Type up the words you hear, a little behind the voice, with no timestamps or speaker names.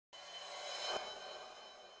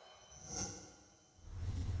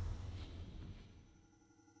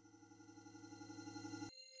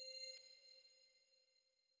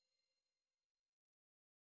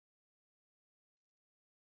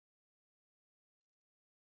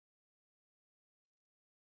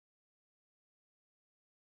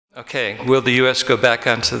Okay, will the U.S. go back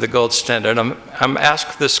onto the gold standard? I'm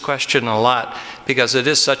asked this question a lot because it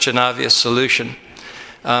is such an obvious solution.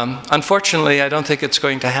 Unfortunately, I don't think it's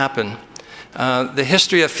going to happen. The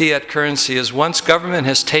history of fiat currency is once government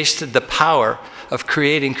has tasted the power of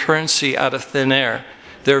creating currency out of thin air,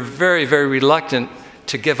 they're very, very reluctant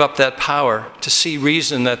to give up that power, to see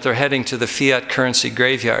reason that they're heading to the fiat currency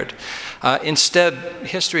graveyard. Instead,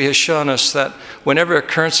 history has shown us that whenever a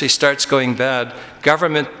currency starts going bad,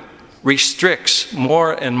 government restricts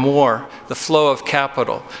more and more the flow of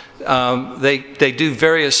capital. They do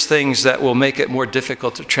various things that will make it more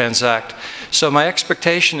difficult to transact. So my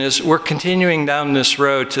expectation is we're continuing down this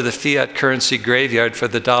road to the fiat currency graveyard for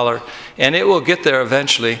the dollar, and it will get there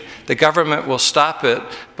eventually. The government will stop it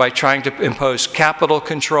by trying to impose capital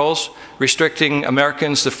controls, restricting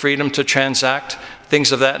Americans the freedom to transact,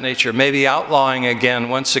 things of that nature, maybe outlawing again,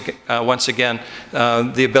 once again,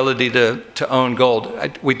 the ability to own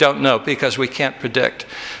gold. We don't know because we can't predict.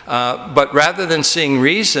 But rather than seeing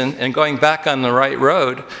reason and going back on the right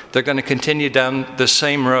road, they're going to continue down the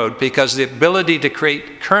same road because the ability to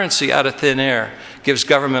create currency out of thin air gives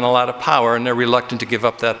government a lot of power, and they're reluctant to give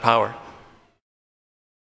up that power.